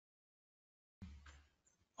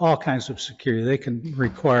all kinds of security. They can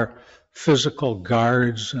require physical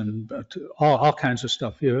guards and all kinds of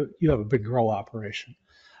stuff. You have a big grow operation.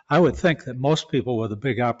 I would think that most people with a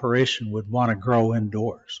big operation would want to grow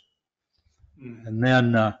indoors. And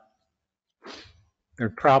then there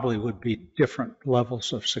probably would be different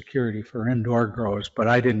levels of security for indoor growers, but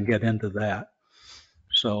I didn't get into that.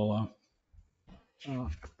 So,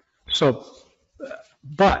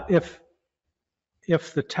 but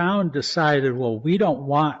if the town decided, well, we don't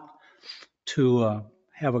want to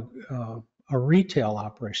have a retail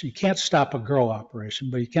operation, you can't stop a grow operation,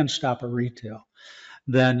 but you can stop a retail,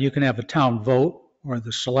 then you can have a town vote, or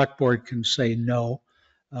the select board can say no.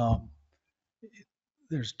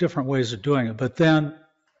 There's different ways of doing it, but then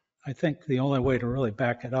I think the only way to really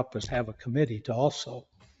back it up is have a committee to also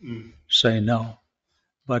say no.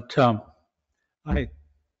 But I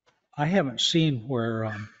haven't seen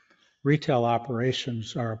where retail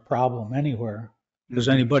operations are a problem anywhere. Has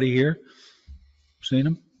anybody here seen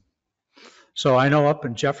them? So I know up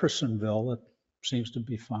in Jeffersonville, it seems to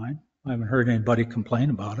be fine. I haven't heard anybody complain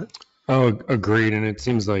about it. Oh, agreed. And it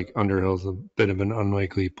seems like Underhill's a bit of an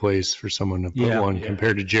unlikely place for someone to put one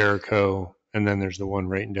compared to Jericho. And then there's the one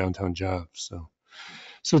right in downtown Jobs.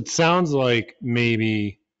 So it sounds like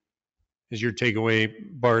maybe is your takeaway,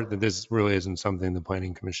 Bart, that this really isn't something the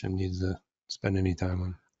Planning Commission needs to spend any time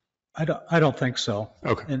on? I don't think so.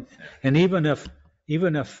 Okay. And even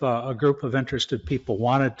if a group of interested people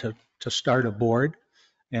wanted to start a board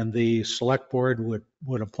and the select board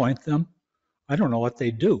would appoint them, I don't know what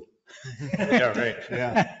they'd do. Yeah, right.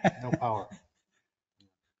 Yeah, no power.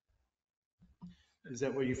 Is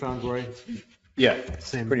that what you found, Roy? Yeah,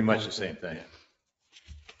 Same pretty much the same thing.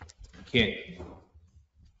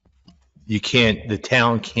 The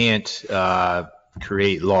town can't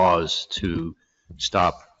create laws to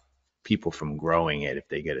stop people from growing it if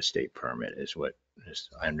they get a state permit,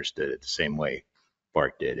 I understood it the same way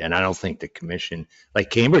Bart did. And I don't think the commission, like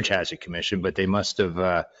Cambridge has a commission, but they must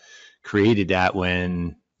have created that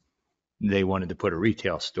when they wanted to put a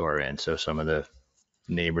retail store in. So some of the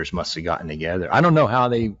neighbors must have gotten together. I don't know how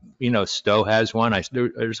they, Stowe has one.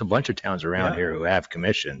 There's a bunch of towns around here who have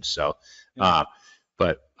commissions. So,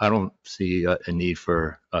 but I don't see a need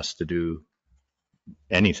for us to do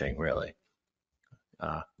anything really,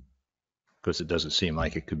 because it doesn't seem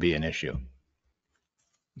like it could be an issue.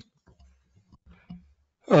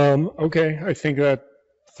 Okay. I think that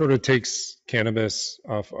sort of takes cannabis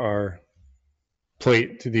off our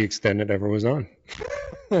plate to the extent it ever was on.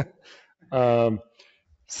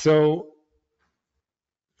 So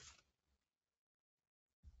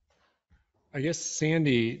I guess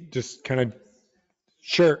Sandy just kind of,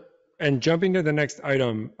 sure. And jumping to the next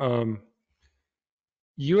item,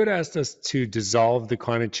 you had asked us to dissolve the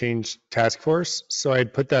climate change task force. So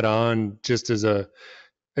I'd put that on just as a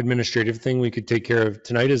administrative thing we could take care of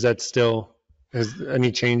tonight. Is that still, has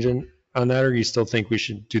any change on that, or you still think we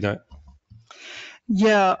should do that?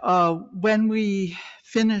 Yeah, when we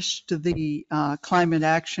finished the climate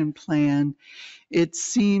action plan, it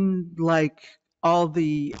seemed like all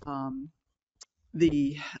the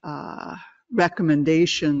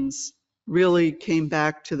recommendations really came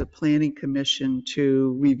back to the Planning Commission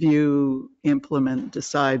to review, implement,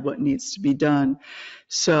 decide what needs to be done.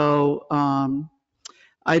 So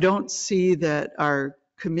I don't see that our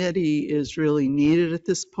committee is really needed at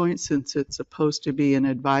this point, since it's supposed to be an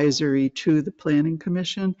advisory to the Planning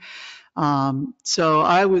Commission. So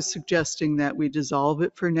I was suggesting that we dissolve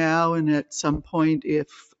it for now, and at some point,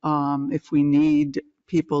 if we need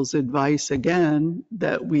people's advice again,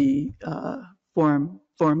 that we form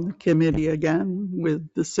the committee again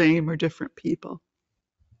with the same or different people.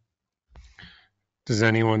 Does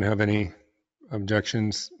anyone have any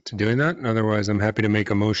objections to doing that? Otherwise, I'm happy to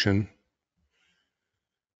make a motion.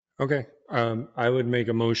 Okay, I would make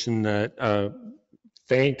a motion that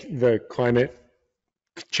thank the Climate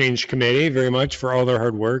Change Committee very much for all their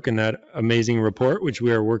hard work and that amazing report, which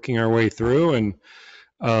we are working our way through, and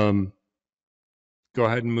go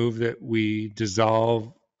ahead and move that we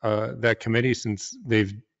dissolve that committee since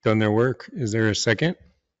they've done their work. Is there a second?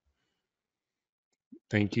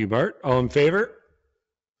 Thank you, Bart. All in favor?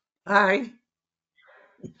 Aye.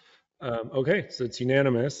 Okay, so it's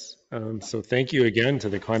unanimous. So thank you again to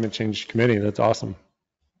the Climate Change Committee. That's awesome.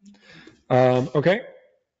 Okay,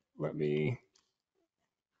 let me.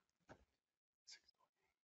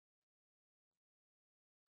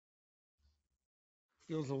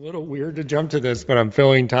 Feels a little weird to jump to this, but I'm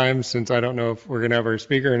filling time since I don't know if we're going to have our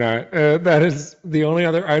speaker or not. That is the only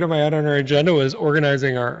other item I had on our agenda, was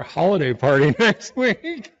organizing our holiday party next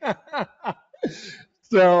week.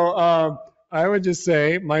 So I would just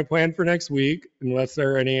say my plan for next week, unless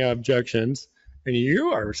there are any objections, and you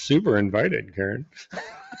are super invited, Karen,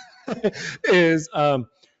 is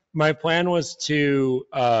my plan was to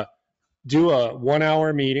do a 1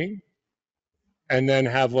 hour meeting and then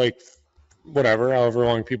have like whatever, however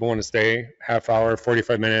long people want to stay, half hour,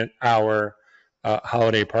 45-minute, hour,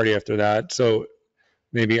 holiday party after that. So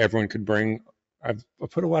maybe everyone could bring, I've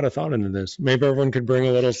put a lot of thought into this. Maybe everyone could bring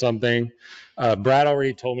a little something. Brad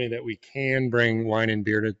already told me that we can bring wine and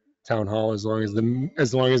beer to town hall as long as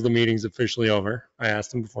the meeting's officially over. I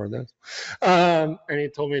asked him before this. And he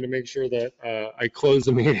told me to make sure that I close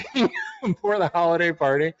the meeting before the holiday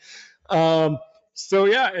party. So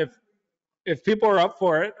yeah, if people are up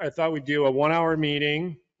for it, I thought we'd do a 1 hour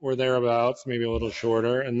meeting or thereabouts, maybe a little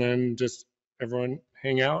shorter, and then just everyone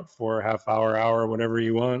hang out for a half hour, whatever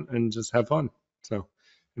you want, and just have fun. So,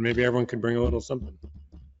 and maybe everyone could bring a little something.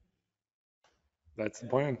 That's the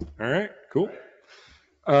plan. All right, cool.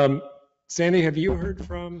 Sandy, have you heard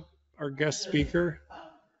from our guest speaker?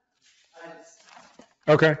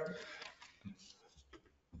 Okay.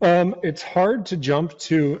 It's hard to jump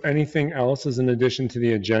to anything else as an addition to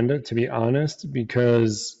the agenda, to be honest,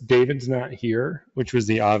 because David's not here, which was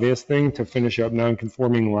the obvious thing to finish up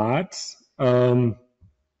non-conforming lots.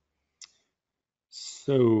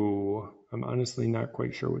 So I'm honestly not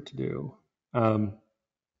quite sure what to do.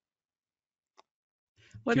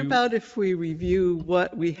 What about if we review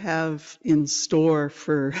what we have in store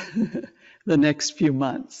for the next few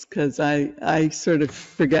months? Because I sort of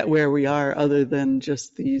forget where we are other than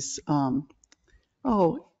just these.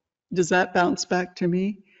 Oh, does that bounce back to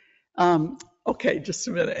me? Okay, just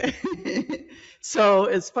a minute. So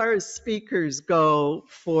as far as speakers go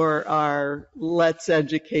for our Let's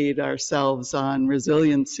Educate Ourselves on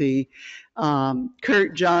Resiliency,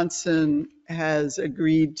 Kurt Johnson has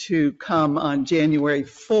agreed to come on January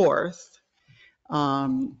 4th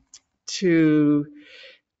to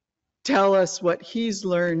tell us what he's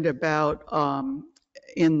learned about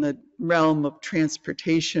in the realm of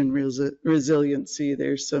transportation resiliency.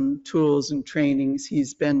 There's some tools and trainings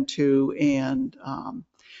he's been to, and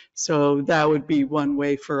so that would be one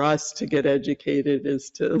way for us to get educated, is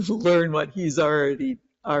to learn what he's already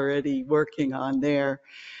working on there.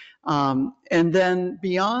 And then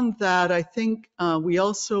beyond that, I think we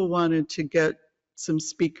also wanted to get some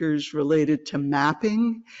speakers related to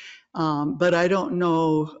mapping, but I don't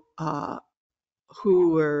know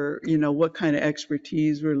who or, what kind of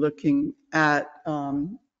expertise we're looking at.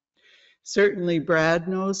 Certainly Brad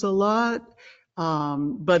knows a lot,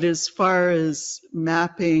 but as far as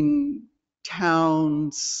mapping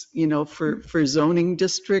towns, for zoning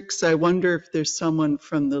districts, I wonder if there's someone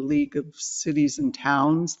from the League of Cities and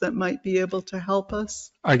Towns that might be able to help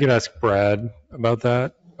us. I could ask Brad about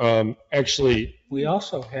that. Actually, We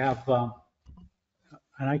also have,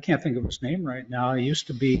 and I can't think of his name right now, he used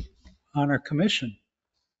to be on our commission.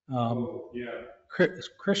 yeah.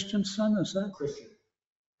 Christensen, is that?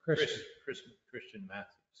 Christian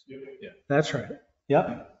Matthews. Yeah. That's right.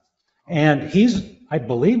 Yep. And I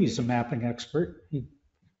believe he's a mapping expert.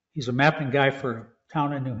 He's a mapping guy for a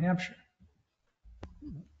town in New Hampshire.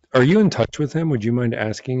 Are you in touch with him? Would you mind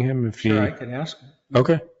asking him if Sure, I could ask him.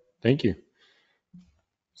 Okay, thank you.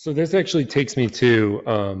 So this actually takes me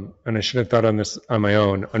to, and I should have thought on this on my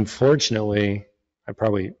own. Unfortunately, I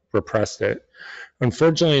probably repressed it.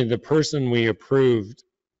 Unfortunately, the person we approved,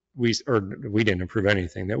 we didn't approve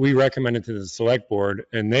anything, that we recommended to the select board,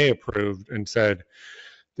 and they approved and said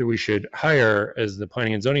that we should hire as the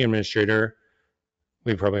planning and zoning administrator.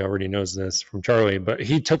 We probably already knows this from Charlie, but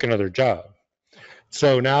he took another job.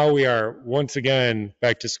 So now we are once again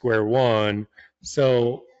back to square one.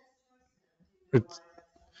 So it's,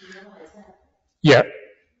 yeah.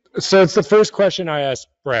 So it's the first question I asked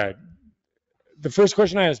Brad. The first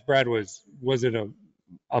question I asked Brad was it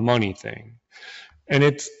a money thing? And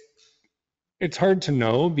it's hard to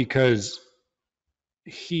know because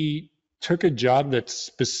he took a job that's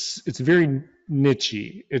it's very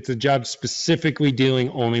niche-y. It's a job specifically dealing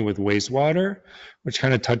only with wastewater, which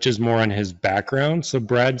kind of touches more on his background. So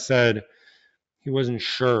Brad said he wasn't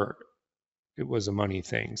sure it was a money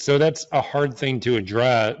thing. So that's a hard thing to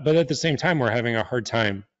address. But at the same time, we're having a hard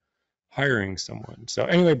time hiring someone. So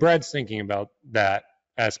anyway, Brad's thinking about that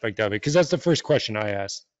aspect of it, because that's the first question I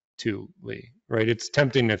asked too, Lee, right? It's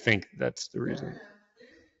tempting to think that's the reason.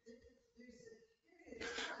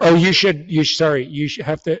 Oh, you should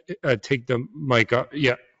have to take the mic up.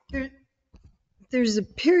 Yeah. There's a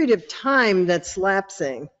period of time that's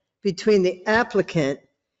lapsing between the applicant,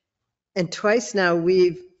 and twice now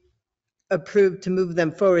we've approved to move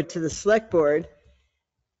them forward to the select board.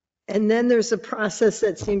 And then there's a process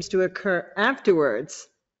that seems to occur afterwards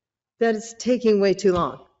that is taking way too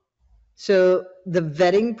long. So the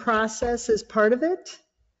vetting process is part of it.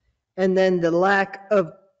 And then the lack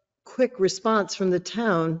of quick response from the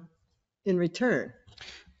town in return.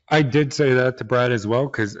 I did say that to Brad as well,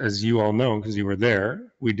 because as you all know, because you were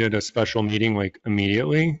there, we did a special meeting like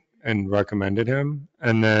immediately and recommended him.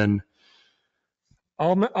 And then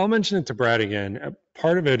I'll mention it to Brad again.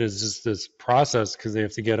 Part of it is just this process because they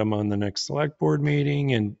have to get him on the next select board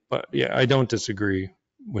meeting. But yeah, I don't disagree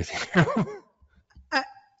with you.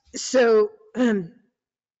 So,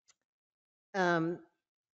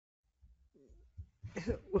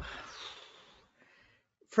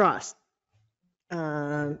 Frost.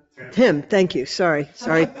 Tim, thank you. Sorry,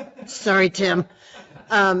 Tim.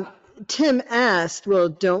 Tim asked, well,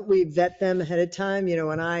 don't we vet them ahead of time? You know,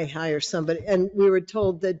 when I hire somebody, and we were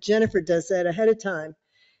told that Jennifer does that ahead of time.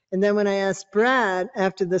 And then when I asked Brad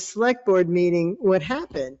after the select board meeting, what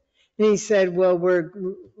happened? And he said, well, we're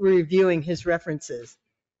reviewing his references.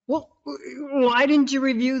 Well, why didn't you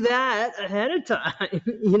review that ahead of time?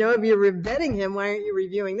 You know, if you're vetting him, why aren't you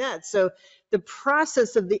reviewing that? So the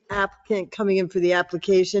process of the applicant coming in for the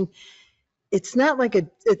application, it's not like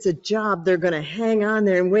it's a job they're going to hang on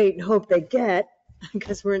there and wait and hope they get,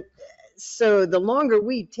 because so the longer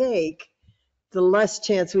we take, the less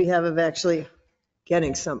chance we have of actually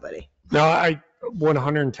getting somebody. No, I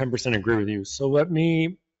 110% agree with you. So let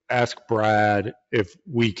me ask Brad if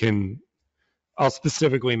we can, I'll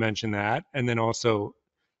specifically mention that. And then also,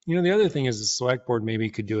 you know, the other thing is the select board maybe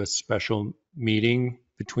could do a special meeting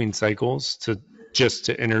between cycles to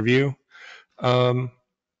interview.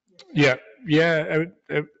 Yeah,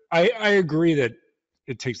 I agree that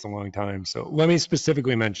it takes a long time. So let me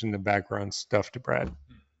specifically mention the background stuff to Brad.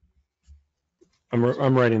 I'm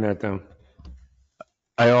writing that down.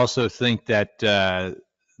 I also think that the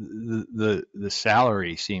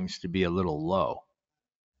salary seems to be a little low,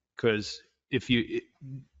 because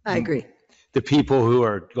I agree. The people who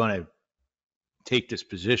are going to take this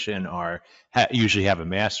position usually have a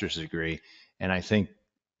master's degree, and I think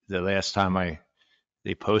the last time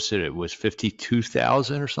they posted it was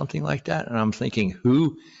 52,000 or something like that, and I'm thinking,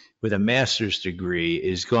 who with a master's degree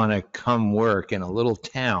is going to come work in a little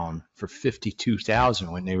town for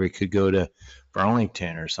 52,000 when they could go to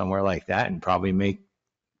Burlington or somewhere like that and probably make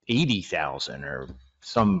 80,000 or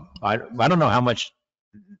some, I don't know how much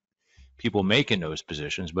people make in those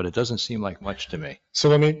positions, but it doesn't seem like much to me. So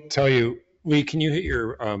let me tell you, Lee, can you hit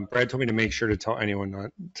your, Brad told me to make sure to tell anyone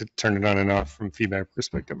not to turn it on and off from feedback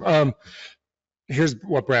perspective. Here's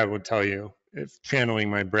what Brad would tell you, if channeling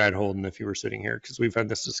my Brad Holden, if you were sitting here, because we've had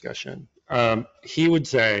this discussion. He would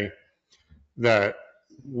say that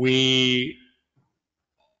I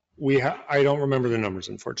don't remember the numbers,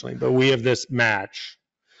 unfortunately, but we have this match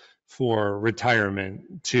for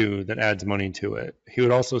retirement too that adds money to it. He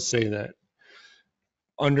would also say that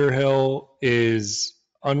Underhill is,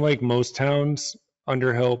 unlike most towns,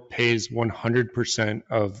 Underhill pays 100%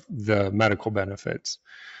 of the medical benefits,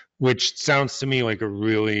 which sounds to me like a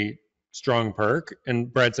really strong perk.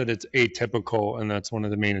 And Brad said it's atypical, and that's one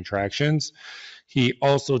of the main attractions. He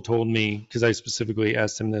also told me, because I specifically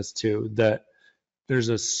asked him this too, that there's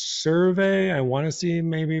a survey, I want to see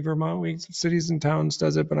maybe Vermont League of Cities and Towns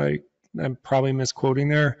does it, but I'm probably misquoting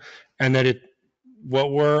there, and that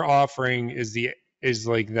what we're offering is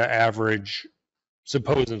like the average,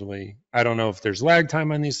 supposedly. I don't know if there's lag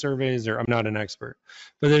time on these surveys, or I'm not an expert,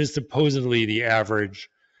 but it is supposedly the average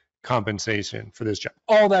compensation for this job.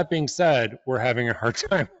 All that being said, we're having a hard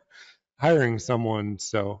time hiring someone.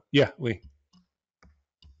 So yeah, Lee.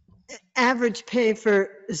 Average pay for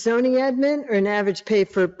zoning admin or an average pay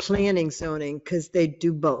for planning zoning? Because they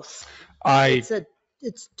do both.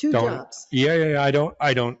 It's two jobs. Yeah. I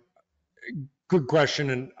don't. Good question,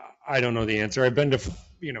 and I don't know the answer. I've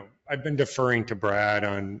been deferring to Brad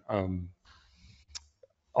on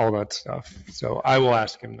all that stuff. So I will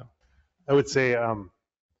ask him though. I would say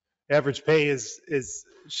average pay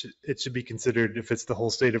it should be considered if it's the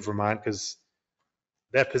whole state of Vermont, because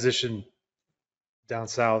that position down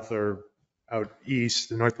south or out east,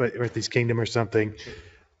 the Northeast Kingdom or something,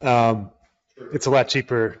 it's a lot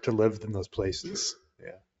cheaper to live than those places.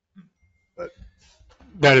 Yeah, but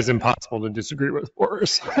that is impossible to disagree with,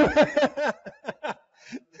 Boris.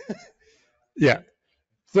 Yeah.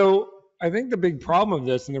 So I think the big problem of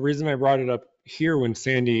this, and the reason I brought it up here when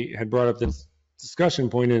Sandy had brought up this discussion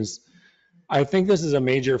point, is I think this is a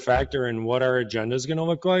major factor in what our agenda is going to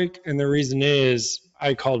look like. And the reason is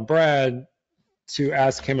I called Brad to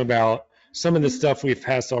ask him about some of the stuff we've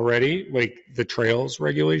passed already, like the trails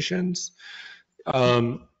regulations.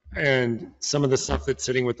 and some of the stuff that's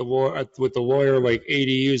sitting with the lawyer, like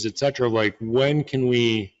ADUs, et cetera, like when can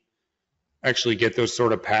we actually get those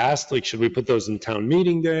sort of passed? Like, should we put those in town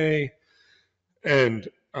meeting day? And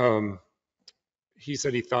he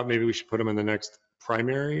said he thought maybe we should put them in the next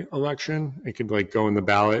primary election. It could like go in the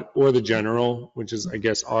ballot or the general, which is, I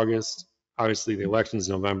guess, August. Obviously, the election's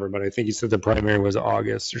November, but I think he said the primary was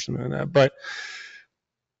August or something like that. But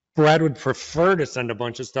Brad would prefer to send a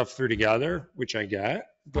bunch of stuff through together, which I get,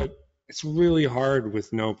 but it's really hard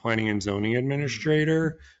with no planning and zoning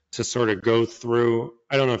administrator to sort of go through.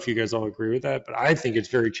 I don't know if you guys all agree with that, but I think it's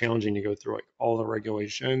very challenging to go through like all the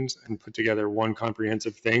regulations and put together one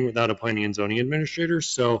comprehensive thing without a planning and zoning administrator.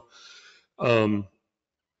 So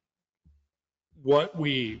what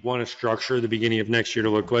we want to structure the beginning of next year to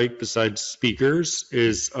look like besides speakers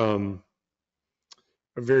is a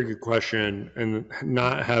very good question. And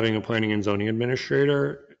not having a planning and zoning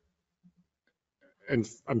administrator, and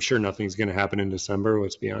I'm sure nothing's going to happen in December,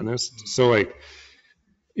 let's be honest. So like,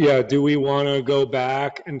 yeah, do we want to go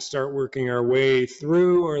back and start working our way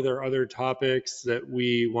through? Or are there other topics that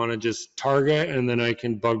we want to just target? And then I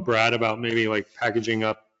can bug Brad about maybe like packaging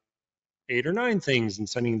up 8 or 9 things and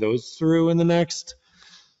sending those through in the next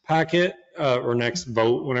packet or next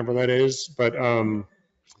vote, whenever that is. But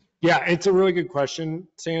yeah, it's a really good question,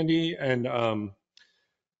 Sandy. And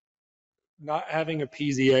not having a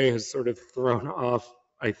PZA has sort of thrown off,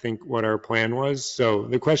 I think, what our plan was. So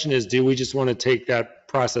the question is, do we just want to take that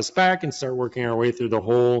process back and start working our way through the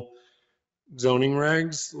whole zoning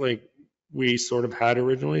regs like we sort of had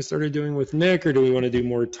originally started doing with Nick, or do we want to do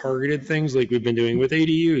more targeted things like we've been doing with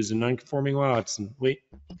ADUs and non-conforming lots? And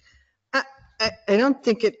I don't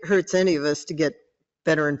think it hurts any of us to get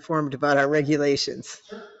better informed about our regulations.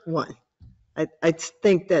 One, I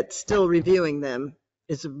think that still reviewing them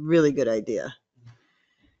is a really good idea.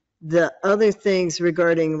 The other things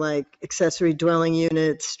regarding like accessory dwelling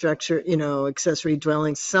units, structure, accessory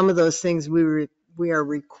dwellings, some of those things we are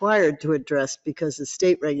required to address because of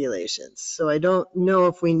state regulations. So I don't know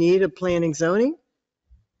if we need a planning zoning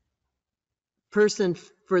person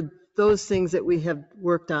for those things that we have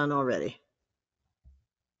worked on already.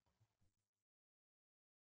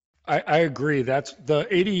 I agree. That's the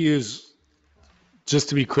ADUs, just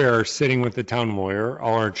to be clear, are sitting with the town lawyer,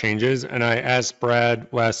 all our changes. And I asked Brad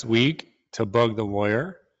last week to bug the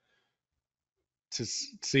lawyer to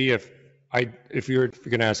see if you're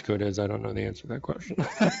going to ask who it is, I don't know the answer to that question.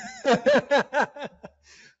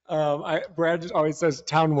 Brad just always says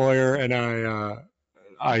town lawyer, and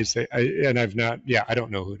I say, and I've not, yeah, I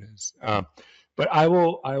don't know who it is. But I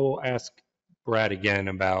will ask Brad again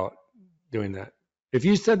about doing that. If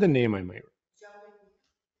you said the name, I might.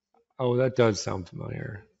 Oh, that does sound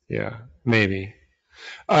familiar. Yeah, maybe.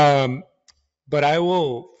 But I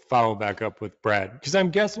will follow back up with Brad, because I'm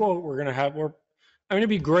guessing what we're going to have, it'd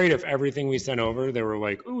be great if everything we sent over, they were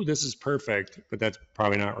like, ooh, this is perfect, but that's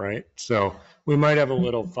probably not right. So we might have a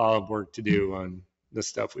little follow-up work to do on the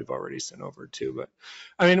stuff we've already sent over too. But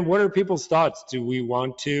I mean, what are people's thoughts? Do we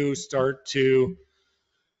want to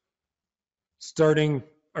starting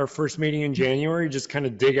our first meeting in January, just kind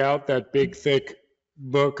of dig out that big, thick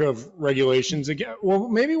book of regulations again? Well,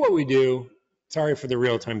 maybe what we do, sorry for the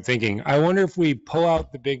real-time thinking, I wonder if we pull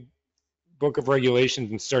out the big book of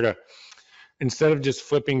regulations and instead of just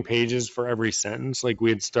flipping pages for every sentence like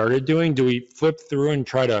we had started doing, do we flip through and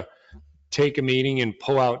try to take a meeting and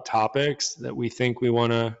pull out topics that we think we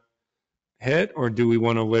want to hit, or do we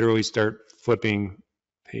want to literally start flipping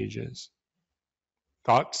pages?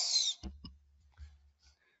 Thoughts?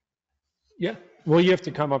 Yeah. Well, you have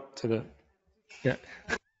to come up to the, yeah.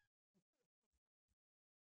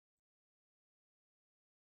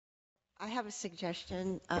 I have a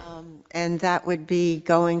suggestion, and that would be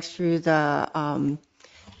going through the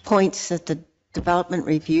points that the Development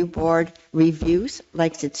Review Board reviews,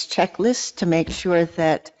 like its checklist, to make sure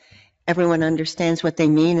that everyone understands what they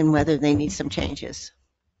mean and whether they need some changes.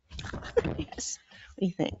 Yes. What do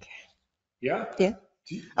you think? Yeah. Yeah.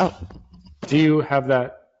 Do you have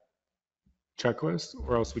that checklist,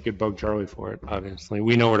 or else we could bug Charlie for it? Obviously,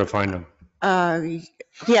 we know where to find them.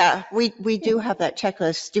 Yeah, we do have that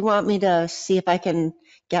checklist. Do you want me to see if I can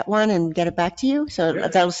get one and get it back to you? So Yeah.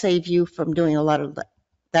 that'll save you from doing a lot of that.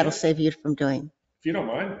 That'll save you from doing. If you don't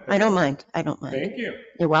mind. I don't mind. I don't mind. Thank you.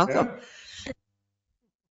 You're welcome.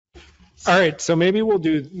 Yeah. All right, so maybe we'll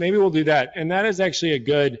do that, and that is actually a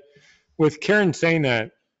good. With Karen saying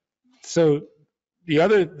that, so the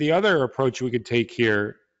other approach we could take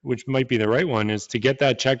here, which might be the right one, is to get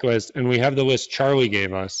that checklist, and we have the list Charlie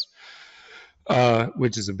gave us,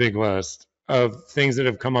 which is a big list. of things that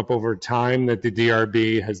have come up over time that the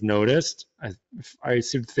DRB has noticed. I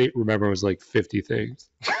remember it was like 50 things.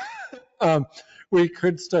 We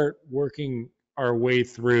could start working our way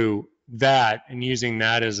through that and using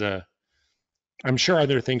that as I'm sure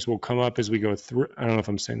other things will come up as we go through. I don't know if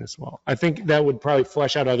I'm saying this well. I think that would probably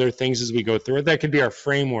flesh out other things as we go through it. That could be our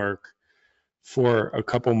framework for a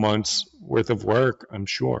couple months worth of work, I'm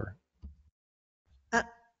sure.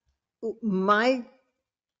 My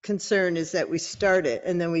concern is that we start it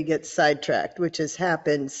and then we get sidetracked, which has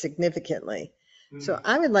happened significantly. So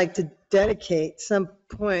I would like to dedicate some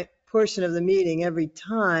portion of the meeting every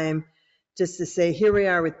time just to say, here we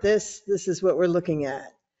are with this is what we're looking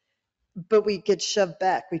at. But we get shoved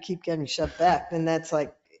back. We keep getting shoved back. And that's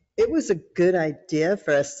like, it was a good idea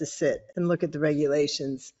for us to sit and look at the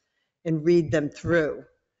regulations and read them through.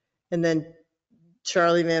 And then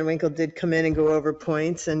Charlie Van Winkle did come in and go over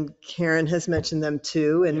points, and Karen has mentioned them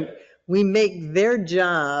too. And we make their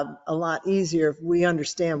job a lot easier if we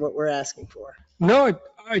understand what we're asking for. No,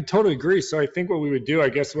 I totally agree. So I think what we would do, I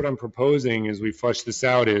guess what I'm proposing as we flesh this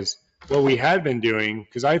out is what we had been doing,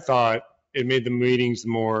 because I thought it made the meetings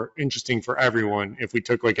more interesting for everyone if we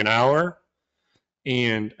took like an hour.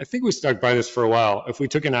 And I think we stuck by this for a while. If we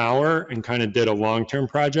took an hour and kind of did a long-term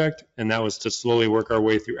project, and that was to slowly work our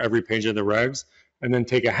way through every page of the regs, and then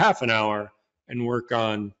take a half an hour and work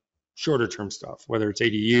on shorter term stuff, whether it's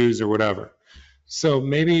ADUs or whatever. So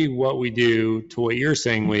maybe what we do, to what you're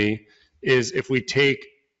saying, Lee, is if we take,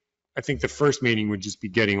 I think the first meeting would just be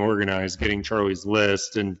getting organized, getting Charlie's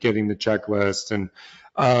list and getting the checklist. And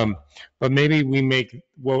but maybe we make,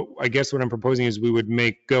 well, I guess what I'm proposing is we would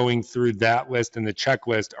make going through that list and the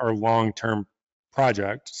checklist our long-term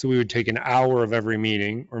project. So we would take an hour of every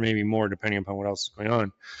meeting, or maybe more depending upon what else is going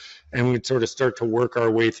on. And we'd sort of start to work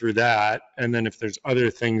our way through that. And then if there's other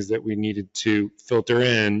things that we needed to filter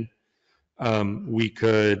in, we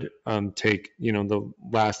could take, the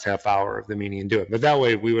last half hour of the meeting and do it. But that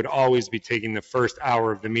way we would always be taking the first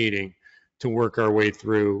hour of the meeting to work our way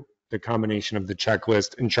through the combination of the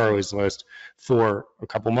checklist and Charlie's list for a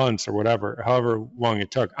couple months or whatever, however long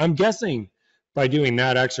it took. I'm guessing by doing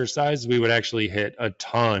that exercise, we would actually hit a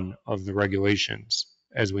ton of the regulations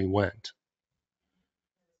as we went.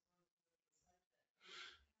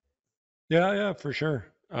 Yeah, for sure.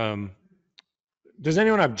 Does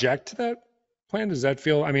anyone object to that plan? Does that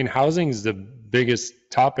feel, housing is the biggest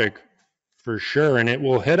topic for sure, and it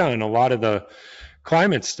will hit on a lot of the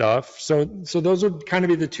climate stuff. So those would kind of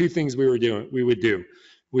be the two things we would do. We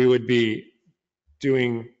would be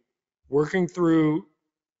working through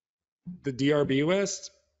the DRB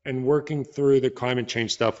list and working through the climate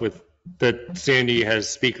change stuff that Sandy has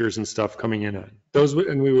speakers and stuff coming in on.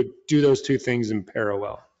 And we would do those two things in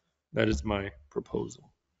parallel. That is my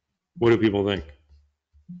proposal. What do people think?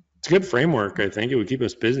 It's a good framework. I think it would keep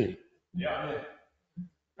us busy. Yeah.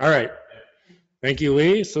 All right. Thank you,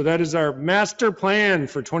 Lee. So that is our master plan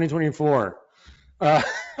for 2024.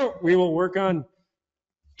 We will work on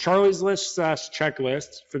Charlie's list /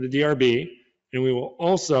 checklist for the DRB. And we will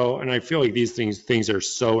also, and I feel like these things are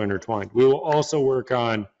so intertwined. We will also work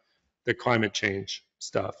on the climate change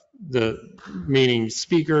stuff, meaning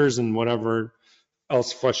speakers and whatever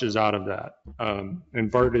else flushes out of that. And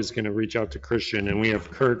Bart is going to reach out to Christian, and we have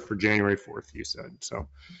Kurt for January 4th, you said. So,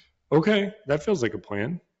 okay, that feels like a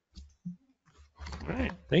plan. All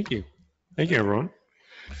right, thank you. Thank you, everyone.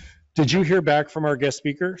 Did you hear back from our guest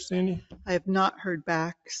speaker, Sandy? I have not heard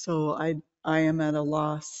back, so I am at a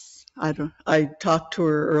loss. I talked to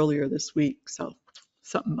her earlier this week, so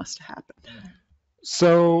something must have happened.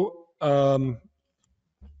 So,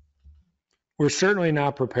 we're certainly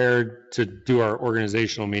not prepared to do our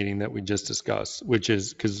organizational meeting that we just discussed, which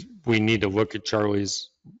is because we need to look at Charlie's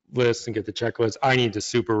list and get the checklist. I need to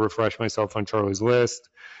super refresh myself on Charlie's list.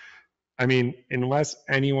 Unless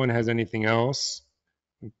anyone has anything else,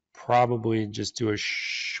 we probably just do a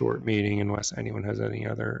short meeting unless anyone has any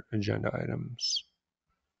other agenda items.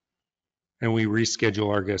 And we reschedule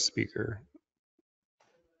our guest speaker.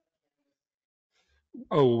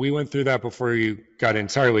 Oh, we went through that before you got in.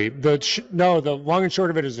 Sorry, Lee. The long and short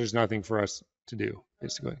of it is there's nothing for us to do,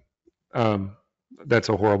 basically. That's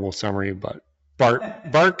a horrible summary, but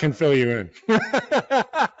Bart can fill you in.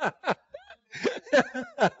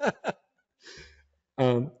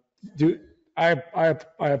 I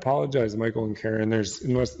apologize, Michael and Karen.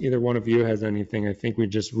 Unless either one of you has anything, I think we're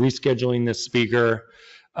just rescheduling this speaker.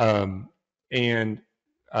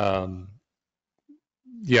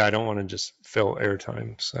 Yeah, I don't want to just fill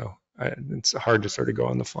airtime, so it's hard to sort of go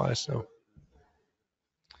on the fly. So,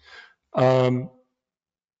 I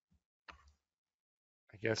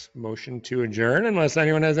guess motion to adjourn unless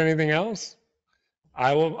anyone has anything else.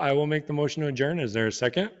 I will make the motion to adjourn. Is there a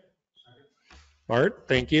second? Art,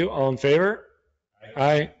 thank you. All in favor?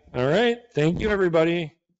 Aye. All right. Thank you,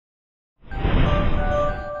 everybody.